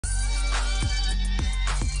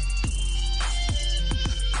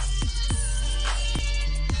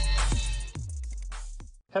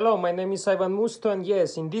Hello, my name is Ivan Musto, and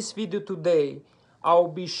yes, in this video today, I'll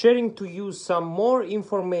be sharing to you some more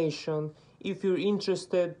information if you're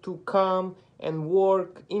interested to come and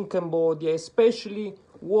work in Cambodia, especially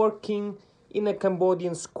working in a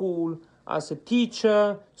Cambodian school as a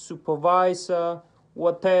teacher, supervisor,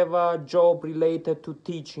 whatever job related to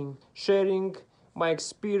teaching, sharing my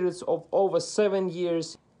experience of over 7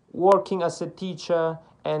 years working as a teacher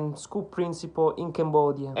and school principal in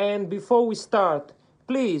Cambodia. And before we start,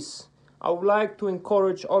 please, I would like to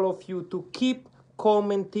encourage all of you to keep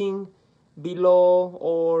commenting below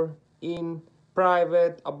or in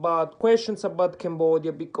private about questions about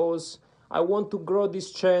Cambodia, because I want to grow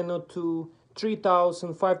this channel to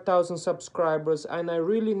 3,000, 5,000 subscribers, and I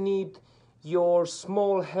really need your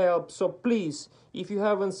small help. So please, if you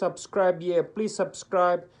haven't subscribed yet, please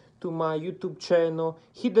subscribe to my YouTube channel,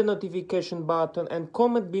 hit the notification button, and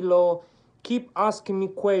comment below. Keep asking me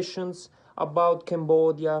questions about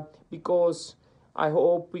Cambodia, because I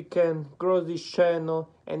hope we can grow this channel.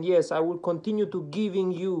 And yes, I will continue to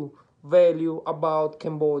giving you value about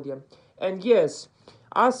Cambodia. And yes,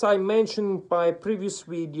 as I mentioned in my previous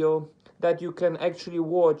video that you can actually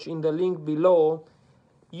watch in the link below,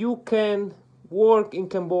 you can work in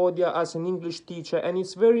Cambodia as an English teacher, and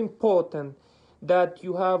it's very important that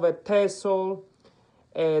you have a TESOL,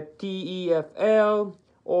 a TEFL,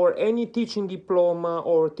 or any teaching diploma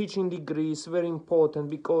or teaching degree. Is very important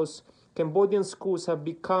because Cambodian schools have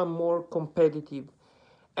become more competitive.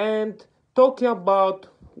 And talking about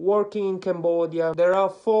working in Cambodia, there are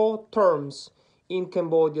 4 terms in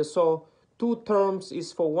Cambodia. So 2 terms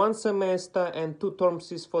is for 1 semester and 2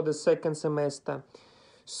 terms is for the 2nd semester.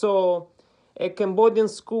 So a Cambodian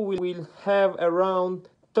school will have around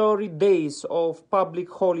 30 days of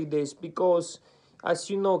public holidays, because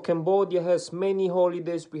as you know, Cambodia has many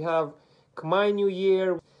holidays. We have Khmer New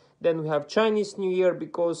Year, then we have Chinese New Year,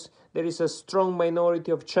 because there is a strong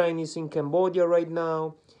minority of Chinese in Cambodia right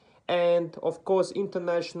now, and of course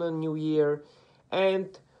International New Year.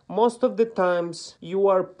 And most of the times you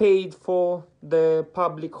are paid for the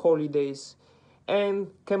public holidays.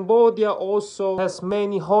 And Cambodia also has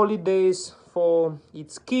many holidays for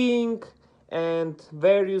its king and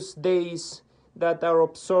various days that are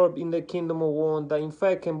observed in the Kingdom of Wanda. In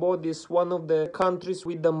fact, Cambodia is one of the countries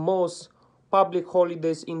with the most public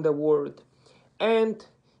holidays in the world. And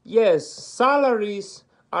yes, salaries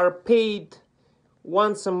are paid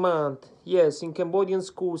once a month. Yes, in Cambodian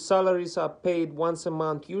schools, salaries are paid once a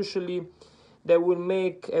month. Usually, they will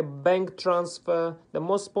make a bank transfer. The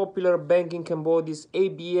most popular bank in Cambodia is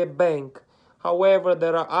ABA Bank. However,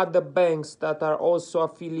 there are other banks that are also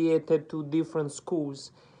affiliated to different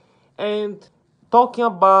schools. And talking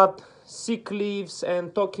about sick leaves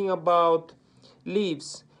and talking about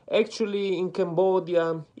leaves, actually in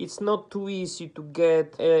Cambodia, it's not too easy to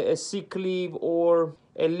get a sick leave or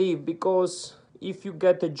a leave, because if you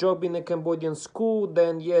get a job in a Cambodian school,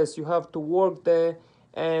 then yes, you have to work there.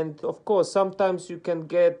 And of course, sometimes you can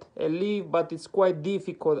get a leave, but it's quite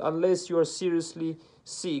difficult unless you are seriously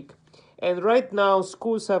sick. And right now,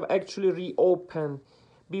 schools have actually reopened.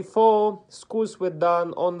 Before, schools were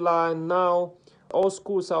done online. Now, all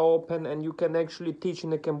schools are open and you can actually teach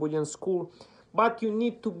in a Cambodian school. But you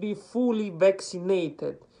need to be fully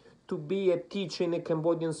vaccinated to be a teacher in a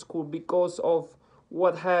Cambodian school because of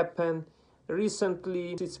what happened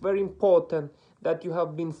recently. It's very important that you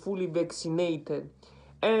have been fully vaccinated.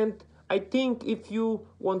 And I think if you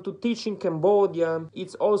want to teach in Cambodia,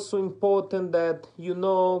 it's also important that you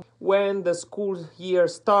know when the school year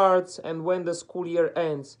starts and when the school year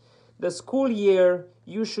ends. The school year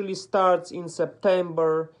usually starts in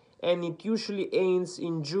September and it usually ends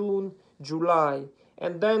in June, July.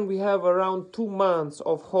 And then we have around 2 months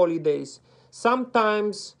of holidays.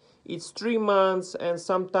 Sometimes it's 3 months and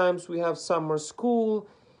sometimes we have summer school.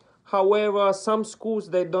 However, some schools,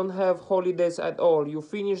 they don't have holidays at all. You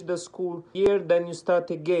finish the school year, then you start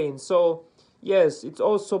again. So yes, it's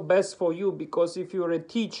also best for you, because if you're a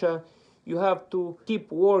teacher, you have to keep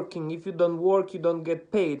working. If you don't work, you don't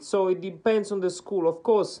get paid. So it depends on the school. Of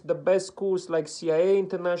course, the best schools like CIA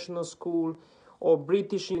International School or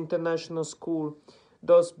British International School,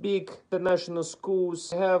 those big international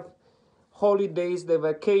schools have holidays, the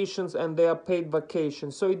vacations, and they are paid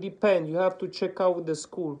vacations. So it depends. You have to check out with the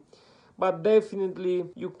school. But definitely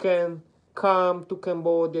you can come to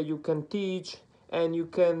Cambodia, you can teach, and you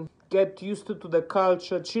can get used to the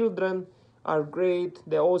culture. Children are great.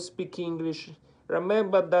 They all speak English.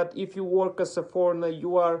 Remember that if you work as a foreigner,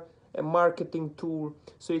 you are a marketing tool.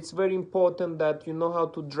 So it's very important that you know how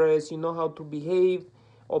to dress, you know how to behave,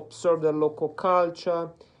 observe the local culture,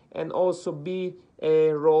 and also be a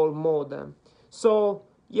role model. So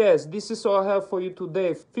Yes, this is all I have for you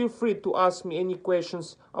today. Feel free to ask me any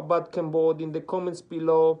questions about Cambodia in the comments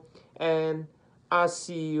below, and I'll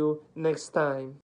see you next time.